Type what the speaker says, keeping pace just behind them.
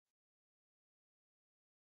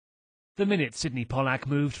The minute Sidney Pollack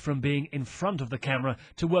moved from being in front of the camera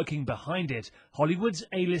to working behind it, Hollywood's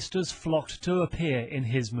A-listers flocked to appear in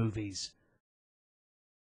his movies.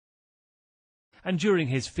 And during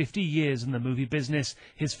his 50 years in the movie business,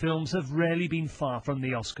 his films have rarely been far from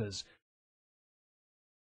the Oscars.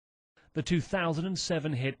 The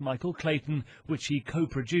 2007 hit Michael Clayton, which he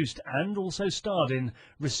co-produced and also starred in,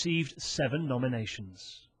 received 7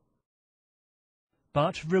 nominations.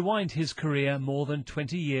 But rewind his career more than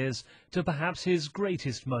 20 years to perhaps his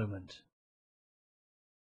greatest moment,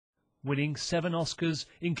 winning 7 Oscars,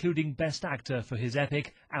 including Best Actor for his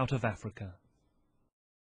epic Out of Africa.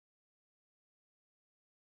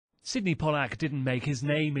 Sidney Pollack didn't make his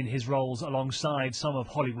name in his roles alongside some of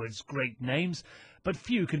Hollywood's great names, but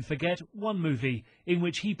few can forget one movie in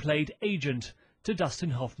which he played agent to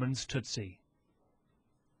Dustin Hoffman's Tootsie.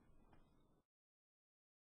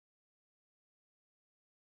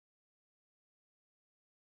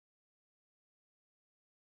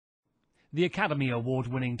 The Academy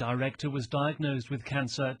Award-winning director was diagnosed with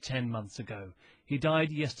cancer 10 months ago. He died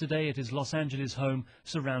yesterday at his Los Angeles home,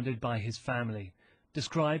 surrounded by his family.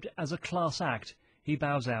 Described as a class act, he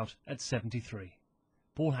bows out at 73.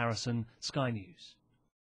 Paul Harrison, Sky News.